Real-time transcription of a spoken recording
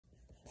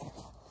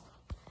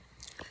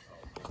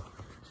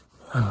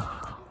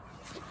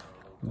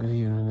Good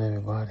evening,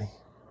 everybody.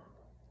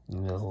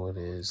 You know who it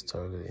is,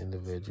 Target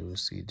Individual,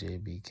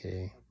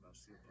 CJBK.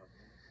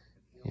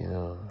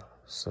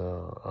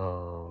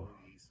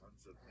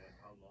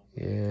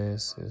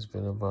 Yes, it's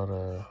been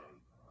about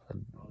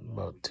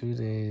about 2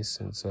 days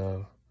since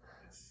I've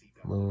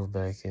moved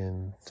back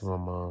into my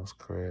mom's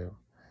crib.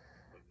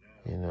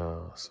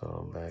 So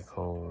I'm back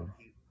home.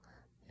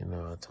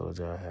 I told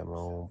you I had my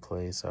own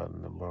place out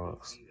in the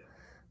Bronx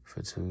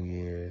for 2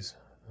 years.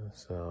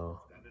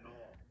 So,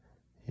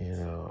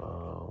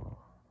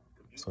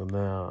 so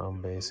now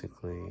I'm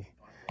basically,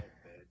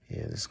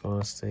 just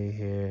gonna stay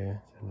here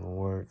and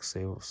work,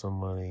 save up some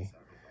money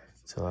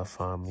till I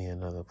find me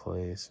another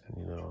place.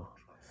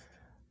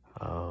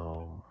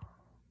 Um,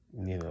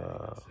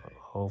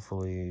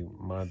 hopefully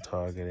my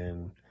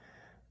targeting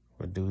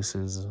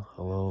reduces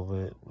a little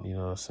bit,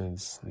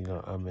 since,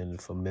 I'm in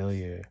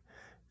familiar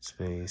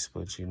space,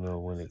 but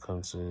when it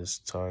comes to this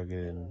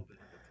targeting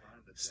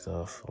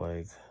stuff,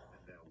 like,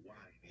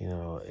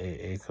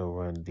 it could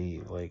run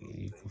deep. Like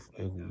you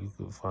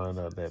could find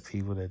out that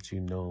people that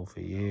you know for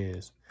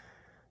years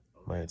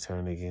might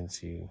turn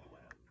against you.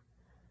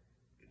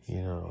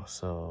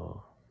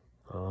 So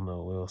I don't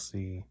know. We'll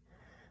see.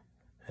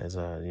 As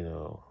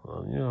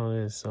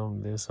there's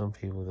some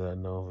people that I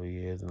know for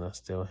years, and I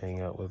still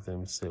hang out with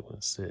them, sit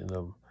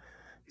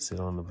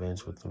on the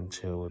bench with them,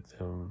 chill with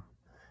them.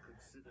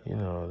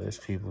 There's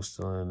people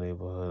still in the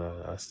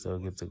neighborhood. I still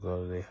get to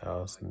go to their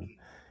house and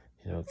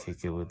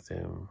kick it with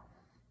them.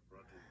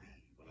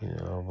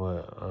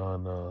 But I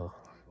don't know.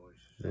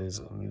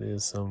 There's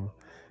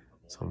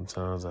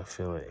sometimes I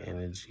feel an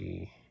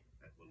energy.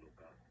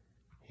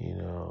 As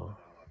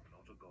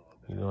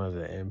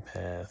an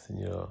empath,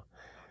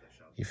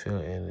 you feel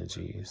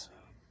energies.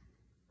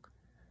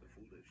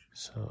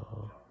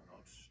 So,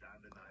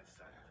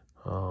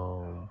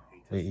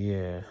 but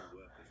yeah,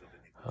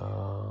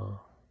 I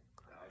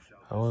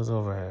was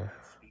over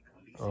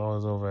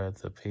at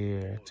the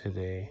pier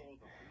today,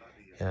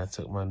 and I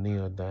took my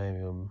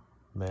neodymium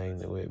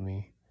magnet with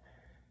me.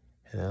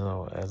 And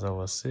as I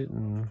was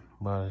sitting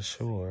by the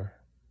shore,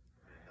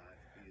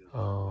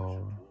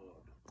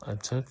 I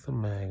took the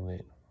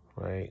magnet,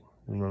 right?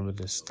 Remember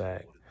the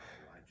stack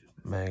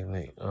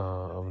magnet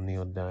of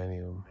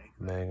neodymium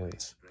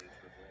magnets.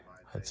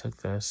 I took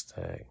that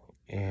stack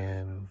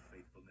and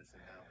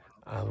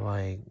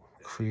I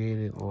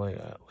created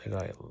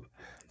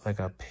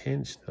I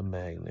pinched the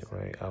magnet,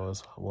 right?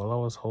 While I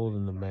was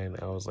holding the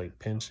magnet, I was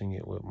pinching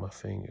it with my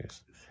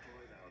fingers,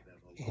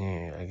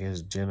 and I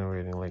guess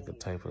generating a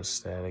type of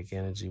static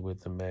energy with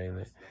the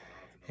magnet.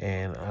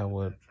 And I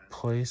would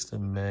place the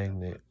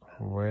magnet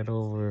right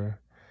over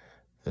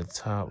the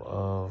top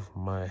of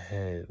my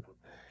head,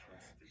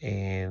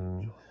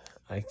 and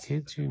I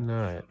kid you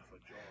not,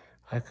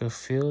 I could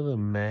feel the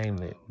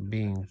magnet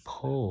being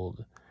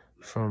pulled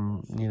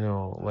from, in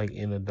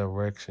a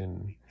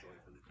direction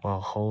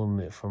while holding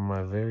it from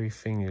my very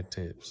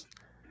fingertips.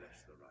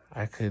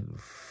 I could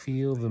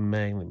feel the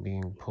magnet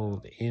being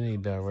pulled in a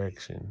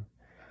direction.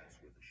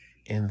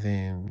 And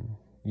then,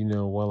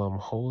 while I'm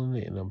holding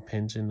it and I'm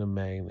pinching the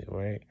magnet,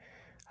 right,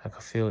 I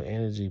could feel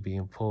energy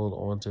being pulled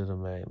onto the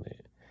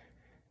magnet.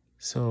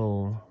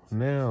 So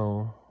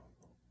now,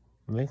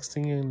 next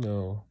thing you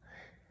know,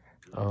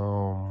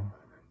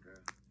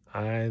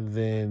 I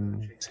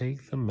then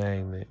take the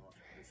magnet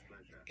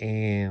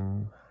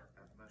and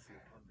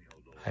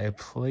I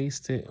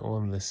placed it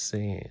on the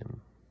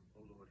sand,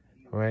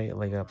 right?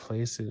 I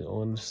placed it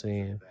on the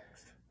sand,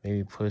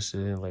 maybe pushed it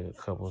in a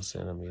couple of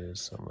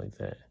centimeters, something like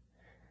that.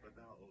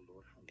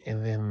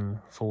 And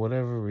then for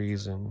whatever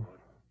reason,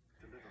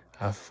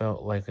 I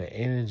felt like an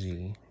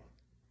energy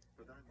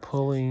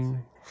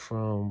pulling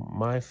from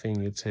my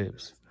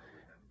fingertips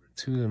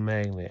to the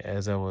magnet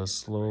as I was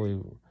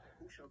slowly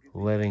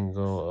letting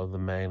go of the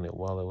magnet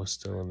while it was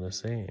still in the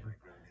sand.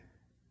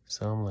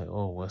 So I'm like,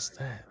 oh, what's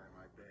that?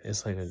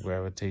 It's like a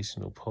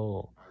gravitational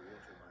pull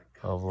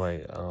of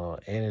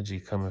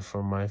energy coming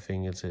from my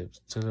fingertips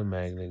to the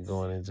magnet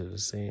going into the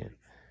sand.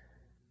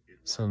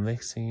 So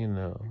next thing you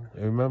know,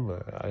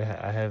 remember,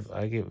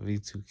 I get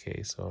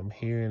V2K, so I'm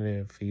hearing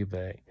their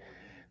feedback.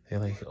 They're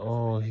like,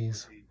 oh,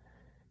 he's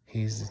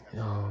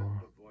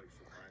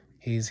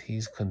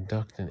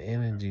conducting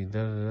energy,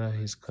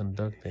 he's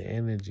conducting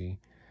energy.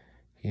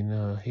 He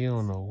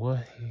don't know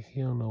what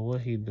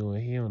he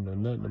doing. He don't know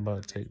nothing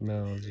about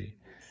technology.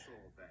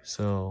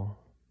 So,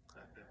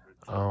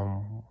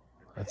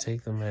 I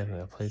take the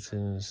magnet, I place it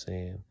in the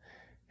sand,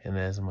 and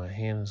as my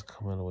hand is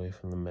coming away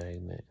from the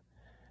magnet,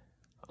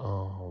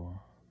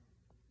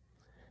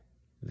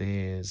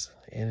 there's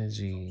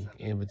energy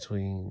in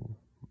between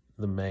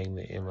the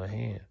magnet and my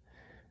hand.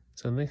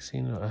 So next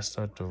thing you know, I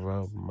start to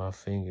rub my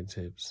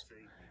fingertips.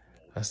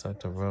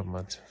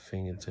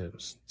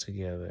 Fingertips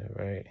together,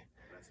 right?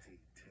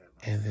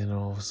 And then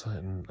all of a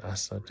sudden, I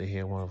start to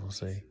hear one of them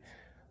say,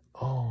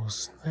 "Oh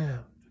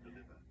snap!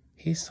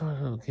 He's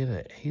starting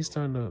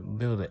to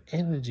build an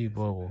energy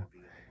bubble."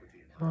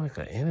 And I'm like,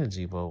 an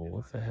energy bubble?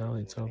 What the hell are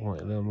you talking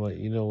about? And I'm like,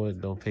 you know what?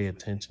 Don't pay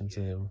attention to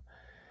him.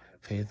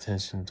 Pay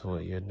attention to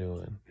what you're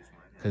doing,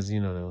 because you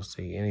know they'll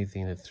say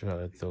anything to try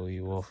to throw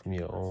you off from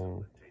your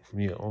own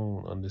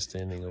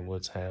understanding of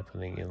what's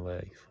happening in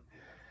life.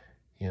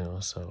 You know,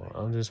 so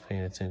I'm just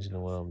paying attention to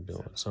what I'm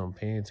doing. So I'm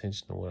paying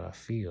attention to what I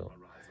feel.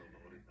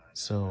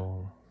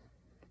 So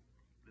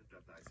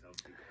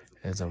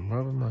as I'm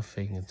rubbing my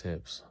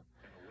fingertips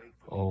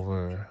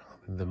over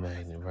the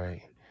magnet,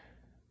 right,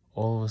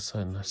 all of a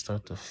sudden I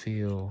start to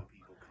feel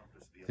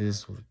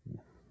this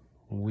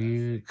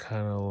weird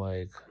kind of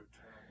like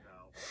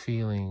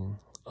feeling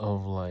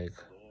of like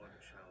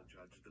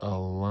a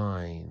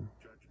line.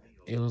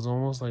 It was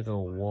almost like a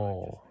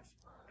wall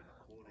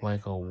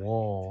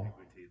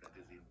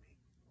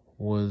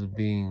was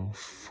being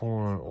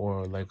formed,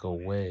 or like a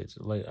wedge.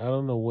 Like, I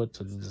don't know what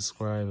to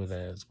describe it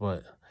as,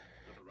 but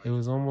it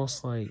was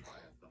almost like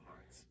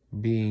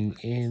being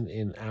in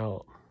and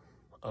out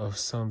of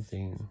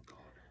something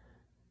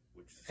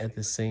at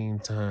the same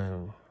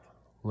time.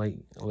 Like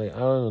I don't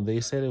know, they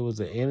said it was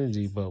an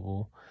energy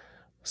bubble.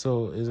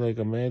 So it's like,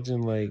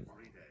 imagine like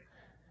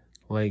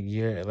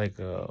you're like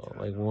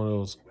one of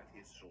those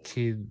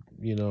kid,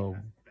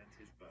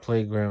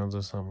 playgrounds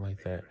or something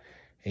like that,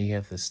 and you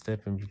have to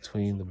step in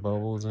between the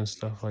bubbles and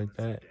stuff like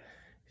that.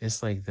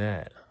 It's like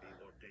that.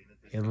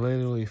 It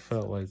literally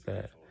felt like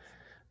that.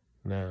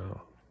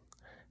 Now,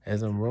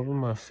 as I'm rubbing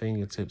my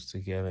fingertips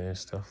together and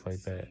stuff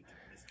like that,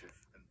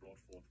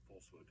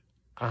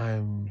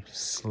 I'm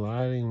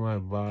sliding my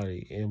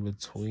body in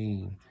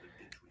between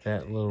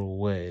that little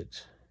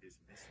wedge,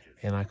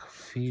 and I could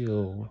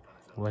feel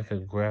like a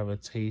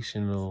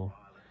gravitational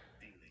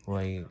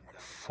like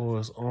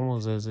force,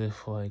 almost as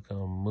if like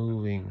I'm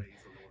moving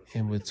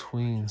in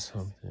between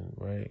something,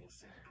 right?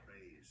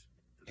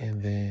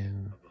 And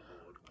then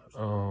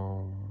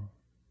all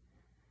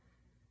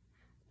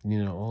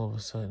of a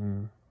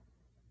sudden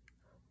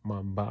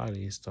my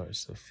body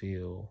starts to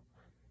feel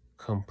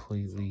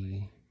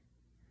completely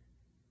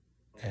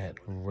at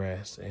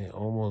rest and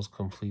almost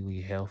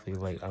completely healthy.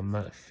 Like, I'm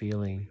not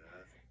feeling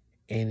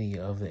any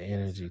of the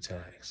energy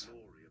tax.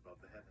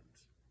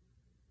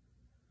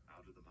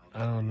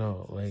 I don't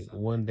know. Like,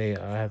 one day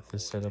I have to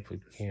set up a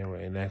camera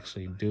and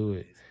actually do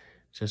it,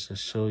 just to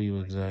show you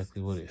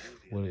exactly what it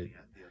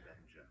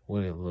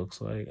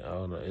looks like. I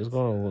don't know. It's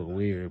gonna look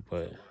weird,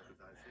 but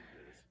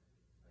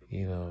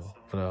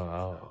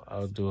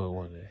I'll do it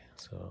one day.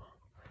 So,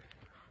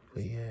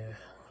 but yeah,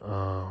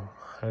 I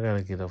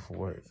gotta get up for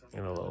work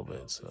in a little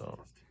bit,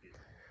 so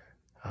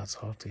I'll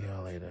talk to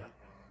y'all later.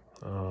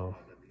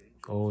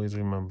 Always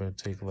remember,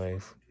 take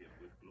life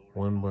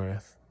one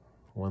breath,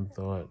 one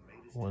thought,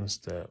 one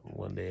step,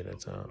 one day at a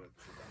time.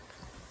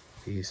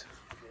 Peace.